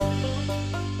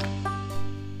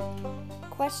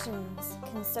questions,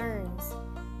 concerns,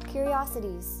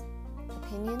 curiosities,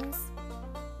 opinions,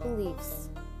 beliefs.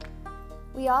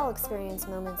 We all experience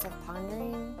moments of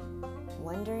pondering,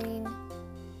 wondering,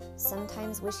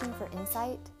 sometimes wishing for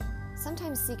insight,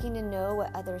 sometimes seeking to know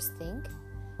what others think,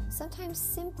 sometimes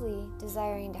simply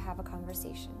desiring to have a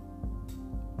conversation.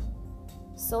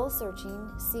 Soul Searching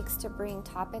seeks to bring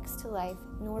topics to life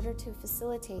in order to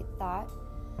facilitate thought,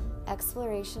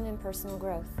 exploration, and personal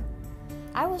growth.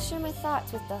 I will share my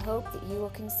thoughts with the hope that you will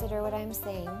consider what I am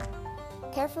saying,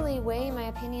 carefully weigh my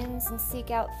opinions, and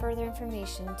seek out further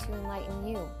information to enlighten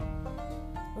you.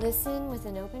 Listen with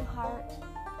an open heart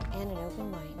and an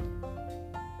open mind.